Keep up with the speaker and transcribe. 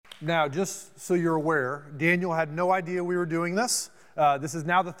Now, just so you're aware, Daniel had no idea we were doing this. This is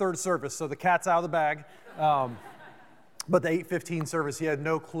now the third service, so the cat's out of the bag. But the 8:15 service, he had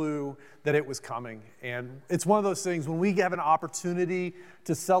no clue that it was coming. And it's one of those things, when we have an opportunity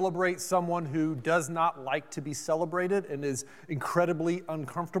to celebrate someone who does not like to be celebrated and is incredibly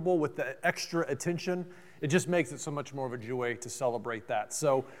uncomfortable with the extra attention, it just makes it so much more of a joy to celebrate that.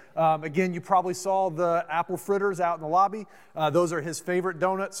 So again, you probably saw the apple fritters out in the lobby. Those are his favorite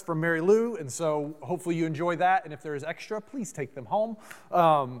donuts from Mary Lou, and so hopefully you enjoy that. And if there is extra, please take them home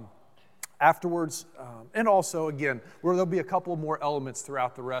afterwards. And also, again, where there'll be a couple more elements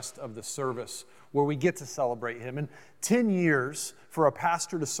throughout the rest of the service where we get to celebrate him. And 10 years for a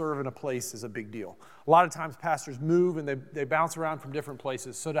pastor to serve in a place is a big deal. A lot of times pastors move and they bounce around from different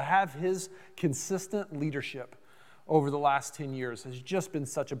places. So to have his consistent leadership over the last 10 years has just been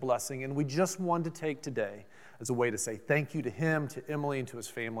such a blessing. And we just wanted to take today as a way to say thank you to him, to Emily, and to his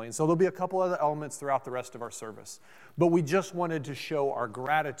family. And so there'll be a couple other elements throughout the rest of our service. But we just wanted to show our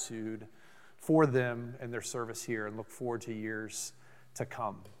gratitude for them and their service here and look forward to years to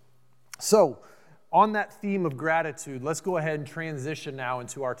come. So, on that theme of gratitude, let's go ahead and transition now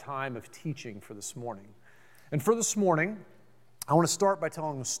into our time of teaching for this morning. And for this morning, I want to start by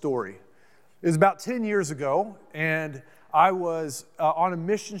telling a story. It was about 10 years ago, and I was on a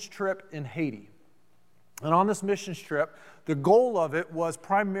missions trip in Haiti. And on this missions trip, the goal of it was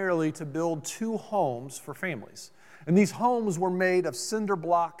primarily to build 2 homes for families. And these homes were made of cinder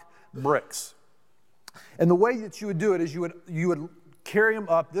block bricks. And the way that you would do it is you would carry them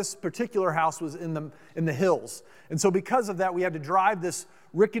up. This particular house was in the hills. And so because of that, we had to drive this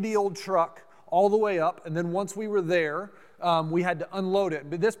rickety old truck all the way up. And then once we were there, we had to unload it.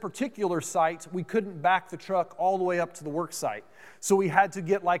 But this particular site, we couldn't back the truck all the way up to the work site. So we had to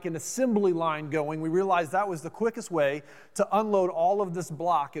get like an assembly line going. We realized that was the quickest way to unload all of this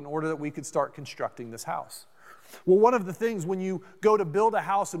block in order that we could start constructing this house. Well, one of the things when you go to build a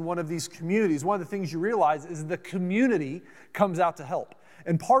house in one of these communities, one of the things you realize is the community comes out to help.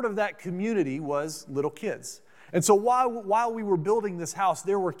 And part of that community was little kids. And so while we were building this house,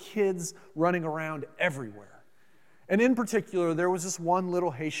 there were kids running around everywhere. And in particular, there was this one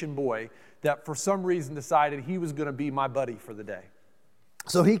little Haitian boy that for some reason decided he was going to be my buddy for the day.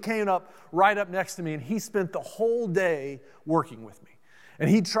 So he came up right up next to me, and he spent the whole day working with me. And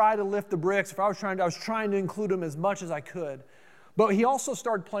he'd try to lift the bricks. I was trying to include him as much as I could. But he also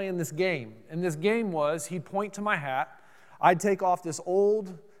started playing this game. And this game was, he'd point to my hat. I'd take off this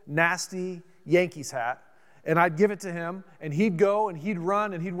old, nasty Yankees hat, and I'd give it to him. And he'd go, and he'd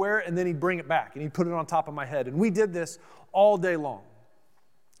run, and he'd wear it, and then he'd bring it back. And he'd put it on top of my head. And we did this all day long.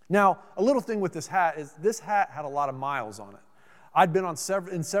 Now, a little thing with this hat is this hat had a lot of miles on it. I'd been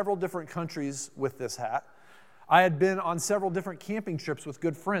in several different countries with this hat. I had been on several different camping trips with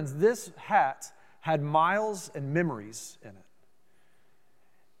good friends. This hat had miles and memories in it.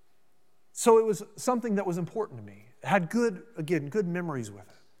 So it was something that was important to me. It had good memories with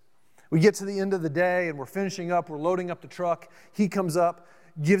it. We get to the end of the day and we're finishing up, we're loading up the truck. He comes up,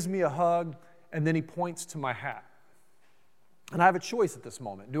 gives me a hug, and then he points to my hat. And I have a choice at this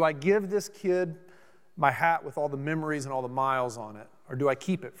moment. Do I give this kid my hat with all the memories and all the miles on it, or do I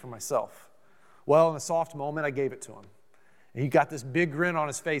keep it for myself? Well, in a soft moment, I gave it to him. And he got this big grin on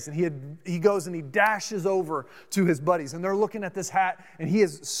his face, and he goes and he dashes over to his buddies, and they're looking at this hat, and he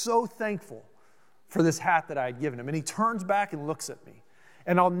is so thankful for this hat that I had given him. And he turns back and looks at me,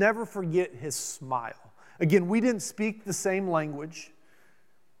 and I'll never forget his smile. Again, we didn't speak the same language,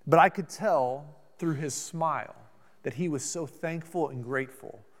 but I could tell through his smile that he was so thankful and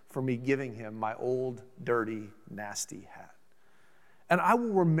grateful for me giving him my old, dirty, nasty hat. And I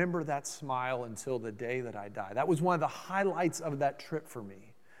will remember that smile until the day that I die. That was one of the highlights of that trip for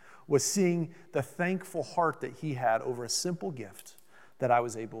me, was seeing the thankful heart that he had over a simple gift that I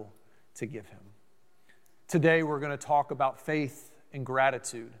was able to give him. Today we're going to talk about faith and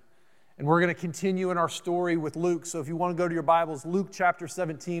gratitude. And we're going to continue in our story with Luke. So if you want to go to your Bibles, Luke chapter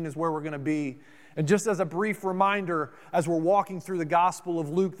 17 is where we're going to be. And just as a brief reminder, as we're walking through the Gospel of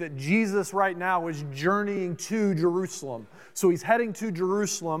Luke, that Jesus right now is journeying to Jerusalem. So he's heading to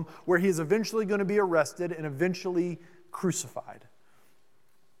Jerusalem, where he is eventually going to be arrested and eventually crucified.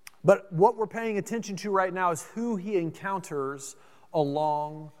 But what we're paying attention to right now is who he encounters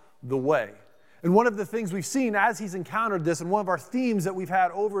along the way. And one of the things we've seen as he's encountered this, and one of our themes that we've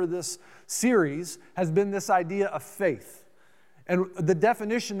had over this series, has been this idea of faith. And the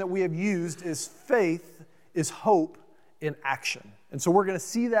definition that we have used is faith is hope in action. And so we're going to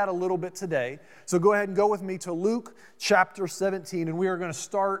see that a little bit today. So go ahead and go with me to Luke chapter 17, and we are going to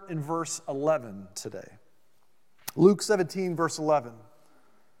start in verse 11 today. Luke 17, verse 11.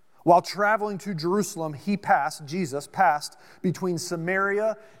 While traveling to Jerusalem, Jesus passed between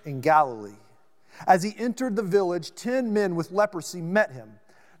Samaria and Galilee. As he entered the village, 10 men with leprosy met him.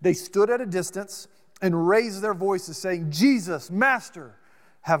 They stood at a distance and raised their voices, saying, "Jesus, Master,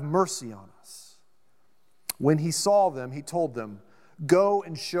 have mercy on us." When he saw them, he told them, "Go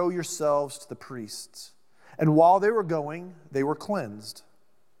and show yourselves to the priests." And while they were going, they were cleansed.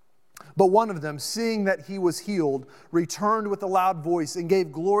 But one of them, seeing that he was healed, returned with a loud voice and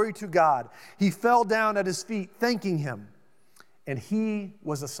gave glory to God. He fell down at his feet, thanking him. And he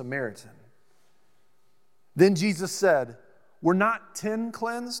was a Samaritan. Then Jesus said, "Were not 10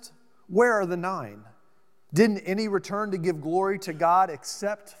 cleansed? Where are the 9? Didn't any return to give glory to God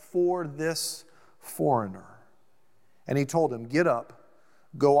except for this foreigner?" And he told him, "Get up,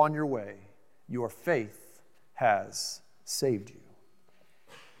 go on your way. Your faith has saved you."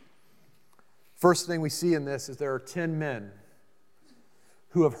 First thing we see in this is there are 10 men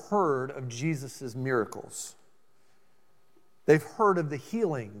who have heard of Jesus' miracles. They've heard of the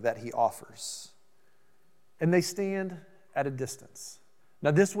healing that he offers. And they stand at a distance.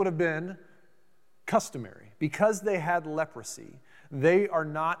 Now, this would have been customary. Because they had leprosy, they are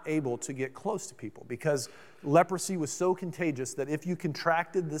not able to get close to people because leprosy was so contagious that if you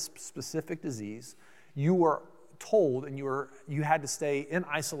contracted this specific disease, you were told and you had to stay in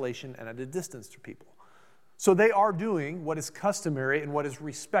isolation and at a distance to people. So they are doing what is customary and what is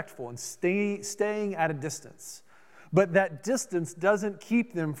respectful and staying at a distance. But that distance doesn't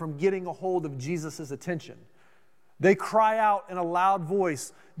keep them from getting a hold of Jesus' attention. They cry out in a loud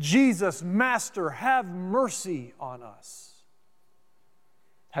voice, "Jesus, Master, have mercy on us."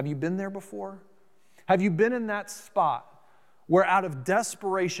 Have you been there before? Have you been in that spot where out of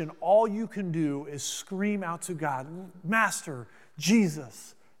desperation, all you can do is scream out to God, "Master,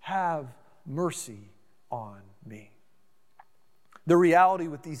 Jesus, have mercy on me"? The reality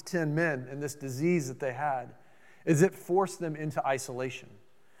with these 10 men and this disease that they had is it forced them into isolation.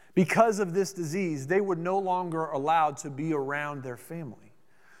 Because of this disease, they were no longer allowed to be around their family.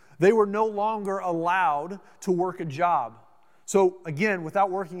 They were no longer allowed to work a job. So again, without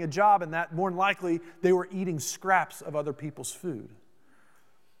working a job, and that more than likely, they were eating scraps of other people's food.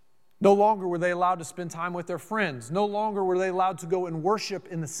 No longer were they allowed to spend time with their friends. No longer were they allowed to go and worship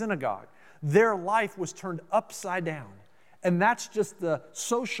in the synagogue. Their life was turned upside down. And that's just the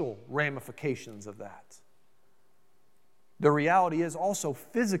social ramifications of that. The reality is also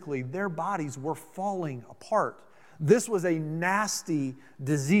physically, their bodies were falling apart. This was a nasty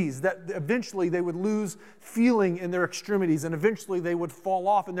disease that eventually they would lose feeling in their extremities and eventually they would fall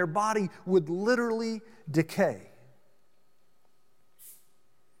off and their body would literally decay.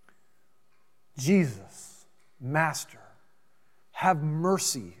 "Jesus, Master, have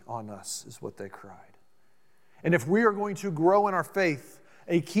mercy on us," is what they cried. And if we are going to grow in our faith,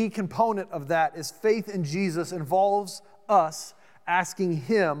 a key component of that is faith in Jesus involves us asking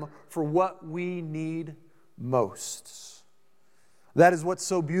Him for what we need most. That is what's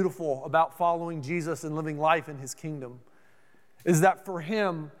so beautiful about following Jesus and living life in His kingdom, is that for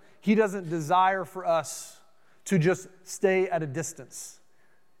Him, He doesn't desire for us to just stay at a distance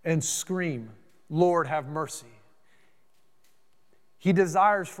and scream, "Lord, have mercy." He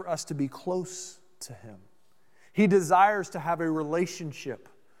desires for us to be close to Him. He desires to have a relationship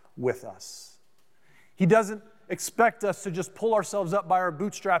with us. He doesn't expect us to just pull ourselves up by our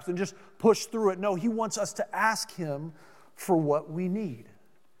bootstraps and just push through it. No, He wants us to ask Him for what we need.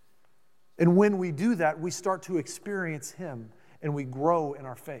 And when we do that, we start to experience Him and we grow in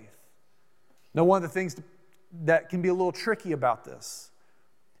our faith. Now, one of the things that can be a little tricky about this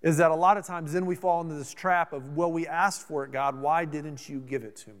is that a lot of times then we fall into this trap of, well, we asked for it, God, why didn't you give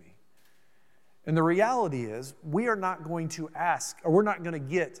it to me? And the reality is we are not going to ask, or we're not going to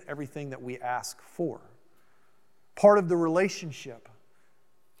get everything that we ask for. Part of the relationship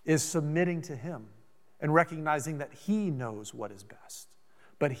is submitting to Him and recognizing that He knows what is best.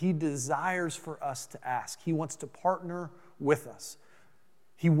 But He desires for us to ask. He wants to partner with us.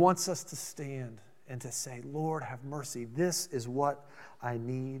 He wants us to stand and to say, "Lord, have mercy. This is what I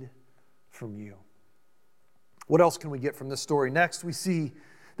need from you." What else can we get from this story? Next, we see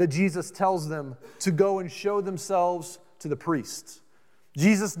that Jesus tells them to go and show themselves to the priests.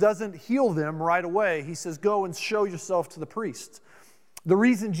 Jesus doesn't heal them right away. He says, "Go and show yourself to the priest." The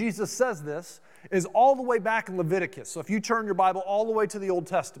reason Jesus says this is all the way back in Leviticus. So if you turn your Bible all the way to the Old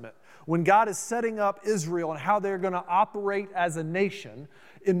Testament, when God is setting up Israel and how they're going to operate as a nation,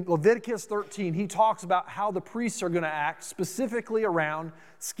 in Leviticus 13, He talks about how the priests are going to act specifically around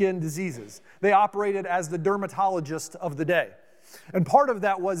skin diseases. They operated as the dermatologist of the day. And part of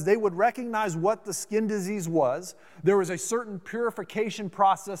that was they would recognize what the skin disease was. There was a certain purification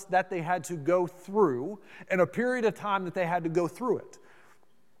process that they had to go through and a period of time that they had to go through it.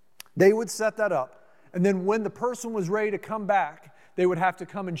 They would set that up. And then when the person was ready to come back, they would have to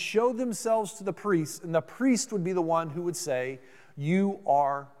come and show themselves to the priest. And the priest would be the one who would say, "You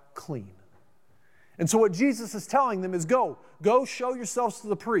are clean." And so what Jesus is telling them is go show yourselves to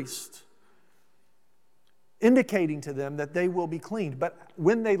the priest, indicating to them that they will be cleaned. But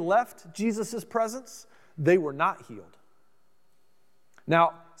when they left Jesus' presence, they were not healed.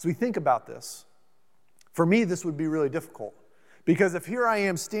 Now, as we think about this, for me, this would be really difficult. Because if here I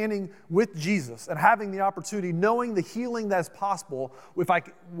am standing with Jesus and having the opportunity, knowing the healing that is possible,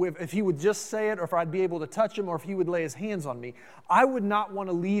 if he would just say it, or if I'd be able to touch him, or if he would lay his hands on me, I would not want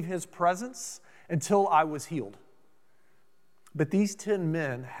to leave his presence until I was healed. But these 10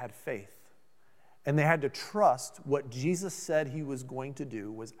 men had faith. And they had to trust what Jesus said he was going to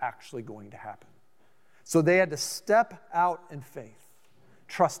do was actually going to happen. So they had to step out in faith,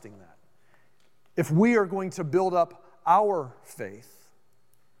 trusting that. If we are going to build up our faith,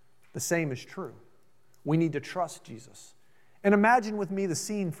 the same is true. We need to trust Jesus. And imagine with me the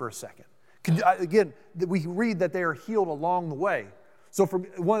scene for a second. Again, we read that they are healed along the way. So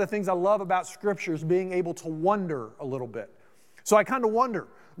one of the things I love about Scripture is being able to wonder a little bit. So I kind of wonder,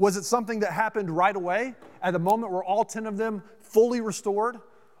 was it something that happened right away at the moment where all 10 of them fully restored?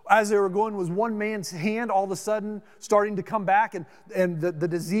 As they were going, was one man's hand all of a sudden starting to come back and the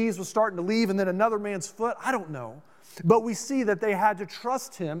disease was starting to leave, and then another man's foot? I don't know. But we see that they had to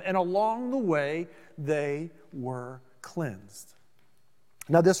trust him, and along the way, they were cleansed.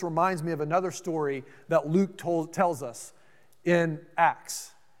 Now, this reminds me of another story that Luke tells us in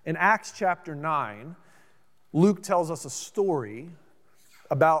Acts. In Acts chapter 9, Luke tells us a story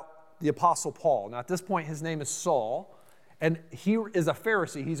about the Apostle Paul. Now, at this point, his name is Saul, and he is a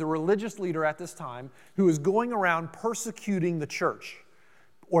Pharisee. He's a religious leader at this time who is going around persecuting the church,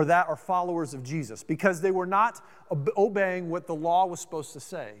 or that are followers of Jesus, because they were not obeying what the law was supposed to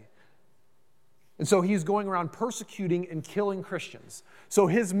say. And so he's going around persecuting and killing Christians. So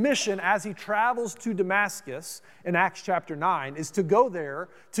his mission as he travels to Damascus in Acts chapter 9 is to go there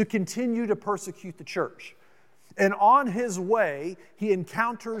to continue to persecute the church. And on his way, he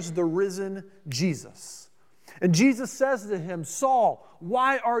encounters the risen Jesus. And Jesus says to him, "Saul,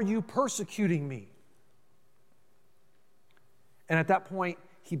 why are you persecuting me?" And at that point,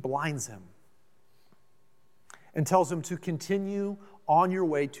 he blinds him and tells him to continue on your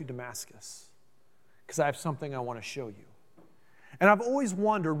way to Damascus, because I have something I want to show you. And I've always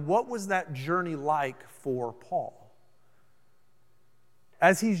wondered, what was that journey like for Paul?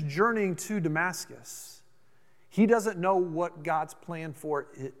 As he's journeying to Damascus, he doesn't know what God's plan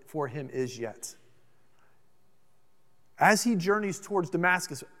for him is yet. As he journeys towards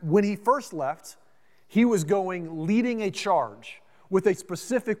Damascus, when he first left, he was going leading a charge with a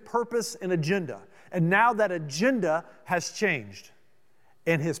specific purpose and agenda. And now that agenda has changed,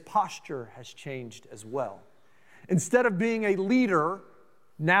 and his posture has changed as well. Instead of being a leader,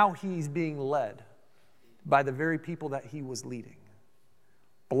 now he's being led by the very people that he was leading.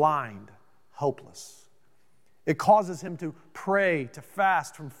 Blind, hopeless. It causes him to pray, to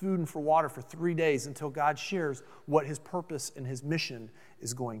fast from food and for water for 3 days until God shares what his purpose and his mission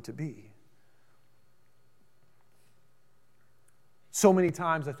is going to be. So many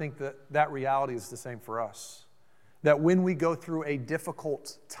times I think that reality is the same for us. That when we go through a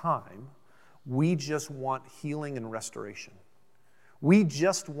difficult time, we just want healing and restoration. We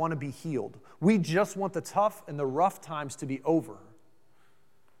just want to be healed. We just want the tough and the rough times to be over.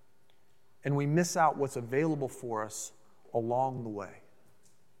 And we miss out what's available for us along the way.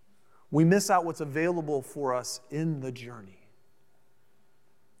 We miss out what's available for us in the journey.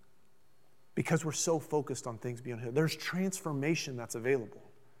 Because we're so focused on things beyond here. There's transformation that's available.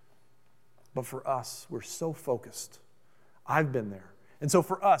 But for us, we're so focused. I've been there. And so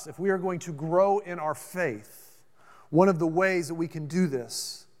for us, if we are going to grow in our faith, one of the ways that we can do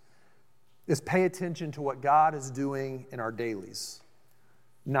this is pay attention to what God is doing in our dailies,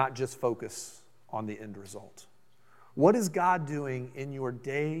 not just focus on the end result. What is God doing in your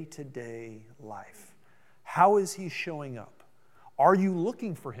day-to-day life? How is he showing up? Are you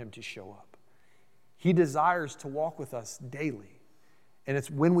looking for him to show up? He desires to walk with us daily. And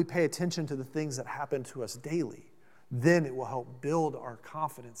it's when we pay attention to the things that happen to us daily, then it will help build our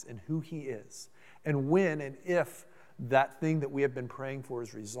confidence in who he is. And when and if that thing that we have been praying for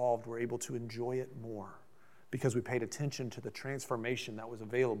is resolved, we're able to enjoy it more because we paid attention to the transformation that was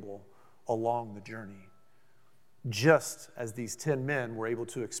available along the journey. Just as these 10 men were able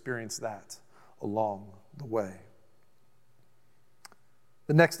to experience that along the way.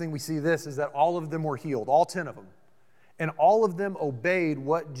 The next thing we see this is that all of them were healed, all 10 of them. And all of them obeyed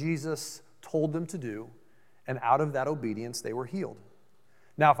what Jesus told them to do, and out of that obedience, they were healed.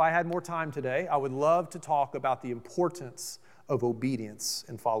 Now, if I had more time today, I would love to talk about the importance of obedience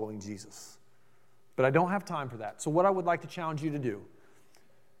in following Jesus. But I don't have time for that. So what I would like to challenge you to do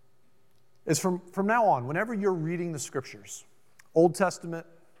is from now on, whenever you're reading the Scriptures, Old Testament,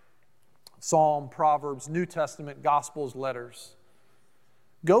 Psalm, Proverbs, New Testament, Gospels, letters,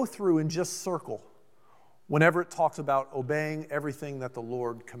 go through and just circle whenever it talks about obeying everything that the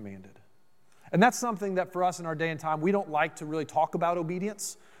Lord commanded. And that's something that for us in our day and time, we don't like to really talk about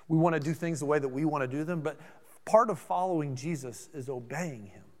obedience. We want to do things the way that we want to do them. But part of following Jesus is obeying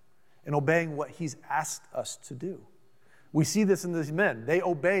him and obeying what he's asked us to do. We see this in these men. They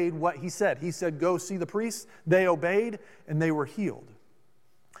obeyed what he said. He said, go see the priest. They obeyed and they were healed.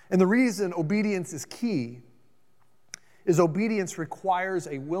 And the reason obedience is key is obedience requires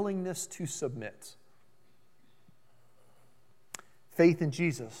a willingness to submit. Faith in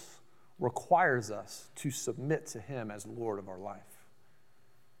Jesus requires us to submit to him as Lord of our life.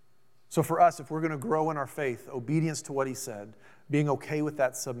 So for us, if we're going to grow in our faith, obedience to what he said, being okay with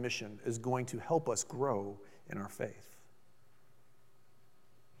that submission is going to help us grow in our faith.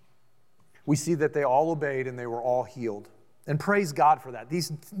 We see that they all obeyed and they were all healed. And praise God for that.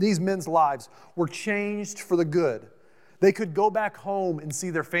 These men's lives were changed for the good. They could go back home and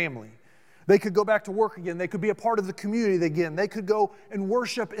see their family. They could go back to work again. They could be a part of the community again. They could go and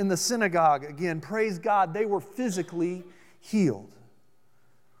worship in the synagogue again. Praise God, they were physically healed.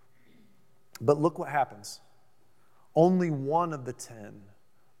 But look what happens. Only one of the 10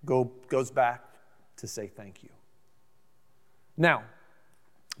 goes back to say thank you. Now,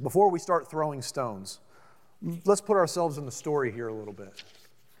 before we start throwing stones, let's put ourselves in the story here a little bit.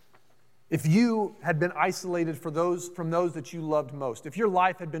 If you had been isolated from those that you loved most, if your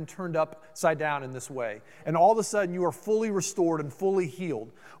life had been turned upside down in this way, and all of a sudden you are fully restored and fully healed,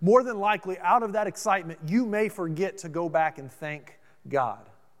 more than likely out of that excitement, you may forget to go back and thank God.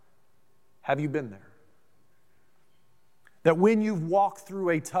 Have you been there? That when you've walked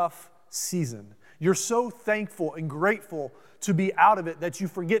through a tough season, you're so thankful and grateful to be out of it that you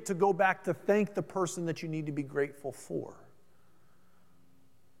forget to go back to thank the person that you need to be grateful for.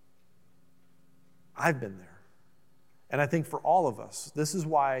 I've been there. And I think for all of us, this is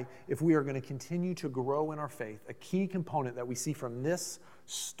why if we are going to continue to grow in our faith, a key component that we see from this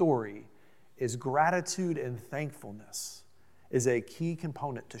story is gratitude and thankfulness is a key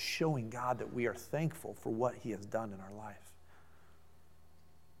component to showing God that we are thankful for what he has done in our life.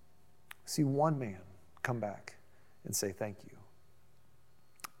 See one man come back and say thank you.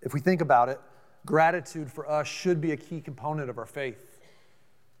 If we think about it, gratitude for us should be a key component of our faith.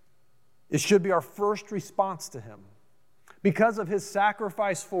 It should be our first response to him. Because of his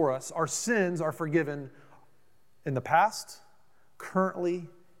sacrifice for us, our sins are forgiven in the past, currently,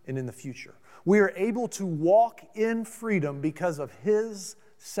 and in the future. We are able to walk in freedom because of his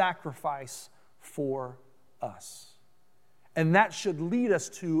sacrifice for us. And that should lead us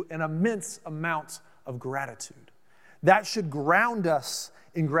to an immense amount of gratitude. That should ground us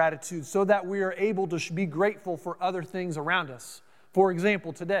in gratitude so that we are able to be grateful for other things around us. For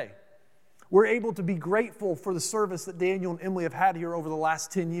example, today, we're able to be grateful for the service that Daniel and Emily have had here over the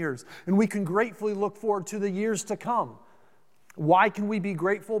last 10 years. And we can gratefully look forward to the years to come. Why can we be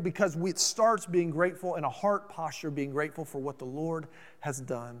grateful? Because it starts being grateful in a heart posture, being grateful for what the Lord has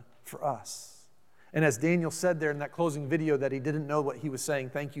done for us. And as Daniel said there in that closing video that he didn't know what he was saying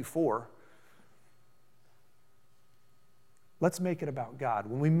thank you for, let's make it about God.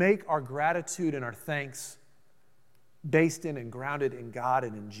 When we make our gratitude and our thanks based in and grounded in God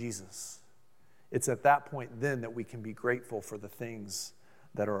and in Jesus, it's at that point then that we can be grateful for the things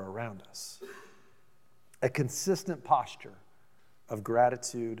that are around us. A consistent posture of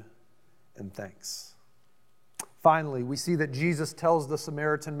gratitude and thanks. Finally, we see that Jesus tells the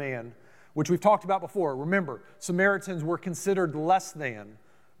Samaritan man, which we've talked about before. Remember, Samaritans were considered less than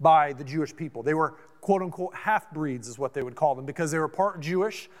by the Jewish people. They were quote-unquote half-breeds is what they would call them because they were part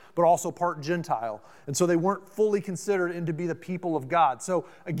Jewish but also part Gentile. And so they weren't fully considered in to be the people of God. So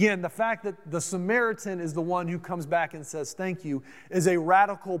again, the fact that the Samaritan is the one who comes back and says thank you is a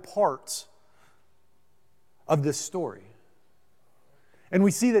radical part of this story. And we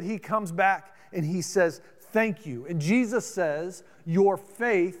see that he comes back and he says thank you. And Jesus says your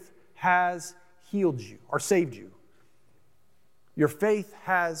faith has healed you or saved you. Your faith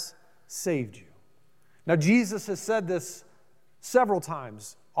has saved you. Now, Jesus has said this several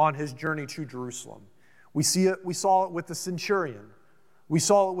times on his journey to Jerusalem. We saw it with the centurion. We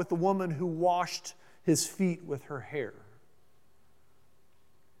saw it with the woman who washed his feet with her hair.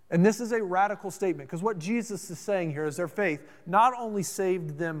 And this is a radical statement, because what Jesus is saying here is their faith not only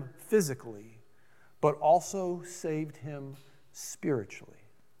saved them physically, but also saved him spiritually.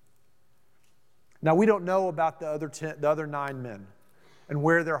 Now, we don't know about the other 9 men and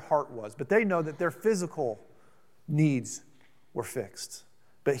where their heart was, but they know that their physical needs were fixed.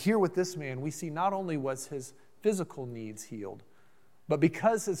 But here with this man, we see not only was his physical needs healed, but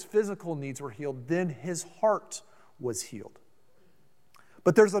because his physical needs were healed, then his heart was healed.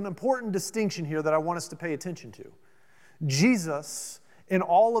 But there's an important distinction here that I want us to pay attention to. Jesus, in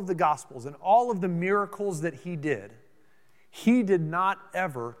all of the Gospels, in all of the miracles that he did not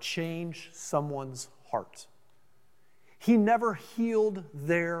ever change someone's heart. He never healed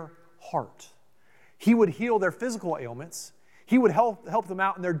their heart. He would heal their physical ailments. He would help them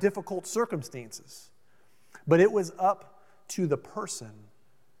out in their difficult circumstances. But it was up to the person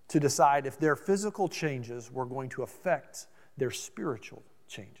to decide if their physical changes were going to affect their spiritual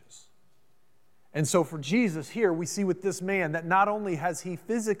changes. And so for Jesus here, we see with this man that not only has he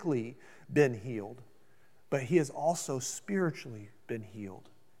physically been healed, but he has also spiritually been healed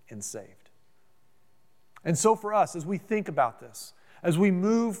and saved. And so for us, as we think about this, as we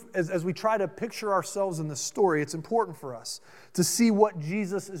move, as we try to picture ourselves in this story, it's important for us to see what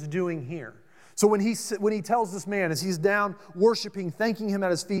Jesus is doing here. So when he tells this man, as he's down worshiping, thanking him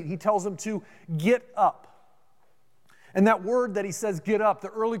at his feet, he tells him to get up. And that word that he says, get up, the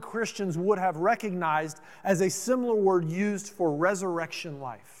early Christians would have recognized as a similar word used for resurrection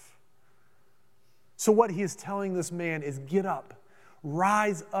life. So what he is telling this man is get up,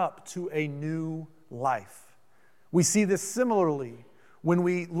 rise up to a new life. We see this similarly when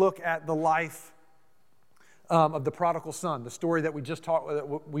we look at the life of the prodigal son, the story that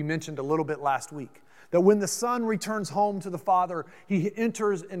we mentioned a little bit last week. That when the son returns home to the father, he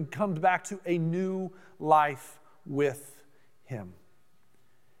enters and comes back to a new life with him.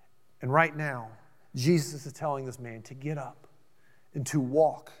 And right now, Jesus is telling this man to get up and to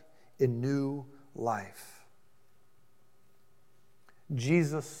walk in new life.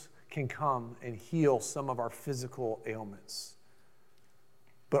 Jesus can come and heal some of our physical ailments.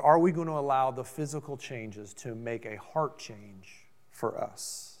 But are we going to allow the physical changes to make a heart change for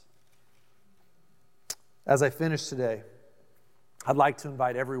us? As I finish today, I'd like to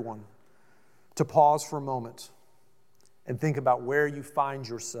invite everyone to pause for a moment and think about where you find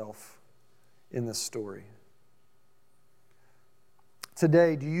yourself in this story.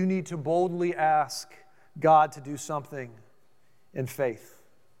 Today, do you need to boldly ask God to do something in faith?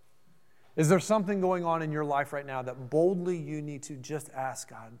 Is there something going on in your life right now that boldly you need to just ask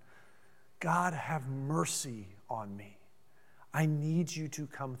God, God, have mercy on me. I need you to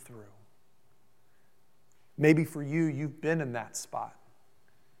come through. Maybe for you, you've been in that spot.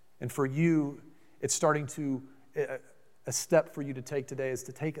 And for you, it's starting to, a step for you to take today is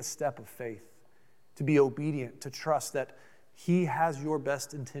to take a step of faith, to be obedient, to trust that He has your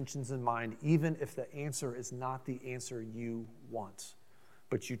best intentions in mind, even if the answer is not the answer you want,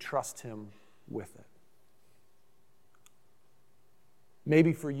 but you trust Him with it.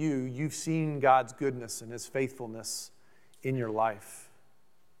 Maybe for you, you've seen God's goodness and His faithfulness in your life.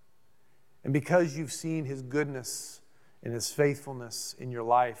 And because you've seen His goodness and His faithfulness in your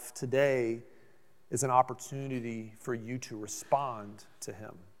life, today is an opportunity for you to respond to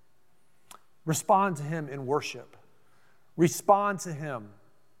Him. Respond to Him in worship. Respond to Him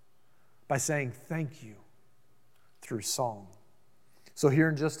by saying thank you through song. So here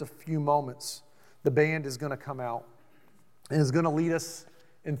in just a few moments, the band is going to come out and is going to lead us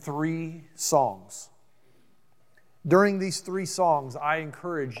in 3 songs. During these 3 songs, I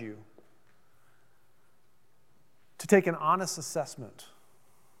encourage you to take an honest assessment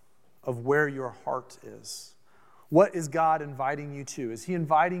of where your heart is. What is God inviting you to? Is He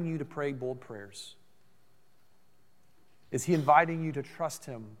inviting you to pray bold prayers? Is He inviting you to trust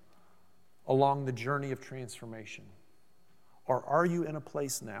Him along the journey of transformation? Or are you in a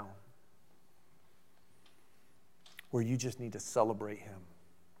place now where you just need to celebrate Him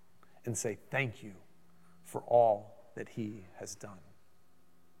and say thank you for all that He has done?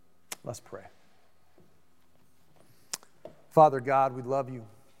 Let's pray. Father God, we love you.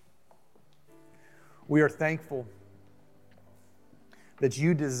 We are thankful that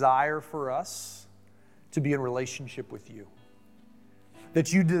you desire for us to be in relationship with you.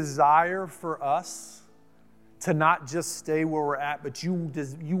 That you desire for us to not just stay where we're at, but you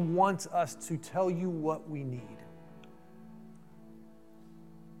want us to tell you what we need.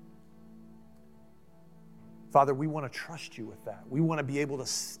 Father, we want to trust you with that. We want to be able to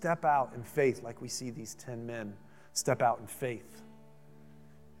step out in faith like we see these 10 men step out in faith.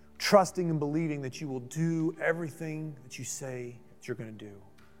 Trusting and believing that you will do everything that you say that you're going to do.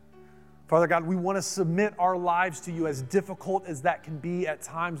 Father God, we want to submit our lives to you, as difficult as that can be at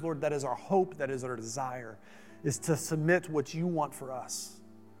times, Lord. That is our hope, that is our desire, is to submit what you want for us.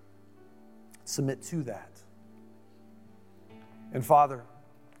 Submit to that. And Father,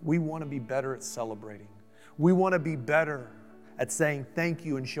 we want to be better at celebrating. We want to be better at saying thank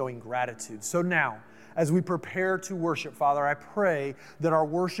you and showing gratitude. So now, as we prepare to worship, Father, I pray that our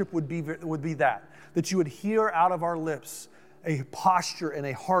worship would be that you would hear out of our lips a posture and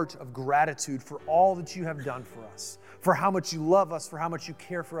a heart of gratitude for all that you have done for us, for how much you love us, for how much you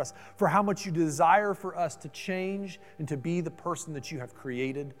care for us, for how much you desire for us to change and to be the person that you have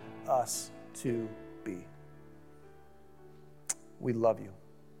created us to be. We love you.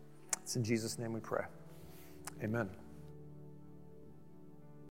 It's in Jesus' name we pray. Amen.